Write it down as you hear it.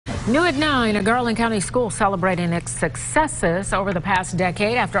New at 9, a Garland County school celebrating its successes over the past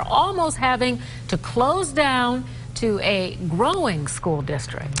decade after almost having to close down to a growing school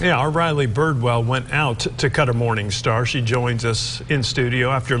district. Yeah, our Riley Birdwell went out to Cutter Morningstar. She joins us in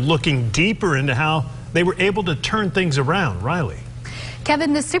studio after looking deeper into how they were able to turn things around. Riley.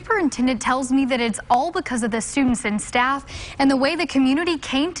 Kevin, the superintendent tells me that it's all because of the students and staff and the way the community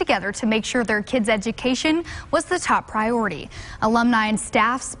came together to make sure their kids' education was the top priority. Alumni and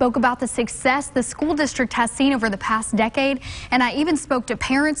staff spoke about the success the school district has seen over the past decade, and I even spoke to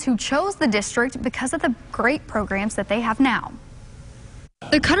parents who chose the district because of the great programs that they have now.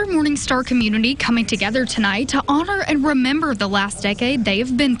 The Cutter Morningstar community coming together tonight to honor and remember the last decade they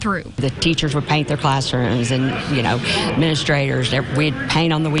have been through. The teachers would paint their classrooms and, administrators, we'd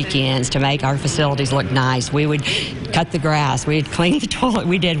paint on the weekends to make our facilities look nice. We would cut the grass, we'd clean the toilet,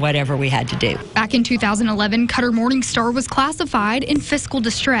 we did whatever we had to do. Back in 2011, Cutter Morningstar was classified in fiscal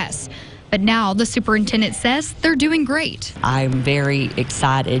distress. But now the superintendent says they're doing great. I'm very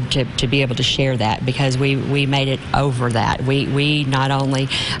excited to be able to share that because we made it over that. We not only,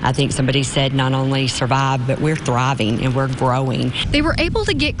 I think somebody said, not only survived, but we're thriving and we're growing. They were able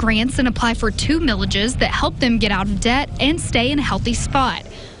to get grants and apply for 2 millages that helped them get out of debt and stay in a healthy spot.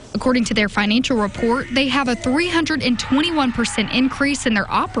 According to their financial report, they have a 321% increase in their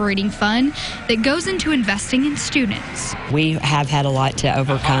operating fund that goes into investing in students. We have had a lot to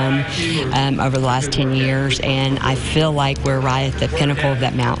overcome over the last 10 years, and I feel like we're right at the pinnacle of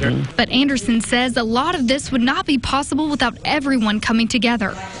that mountain. But Anderson says a lot of this would not be possible without everyone coming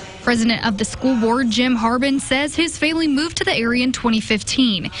together. President of the school board, Jim Harbin, says his family moved to the area in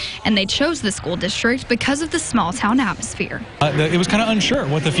 2015, and they chose the school district because of the small town atmosphere. It was kind of unsure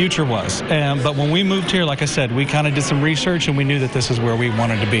what the future was, but when we moved here, like I said, we kind of did some research and we knew that this is where we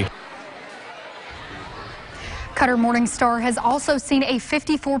wanted to be. Cutter Morningstar has also seen a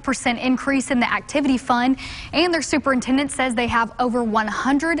 54% increase in the activity fund, and their superintendent says they have over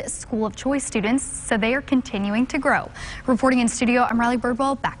 100 School of Choice students, so they are continuing to grow. Reporting in studio, I'm Riley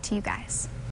Birdwell. Back to you guys.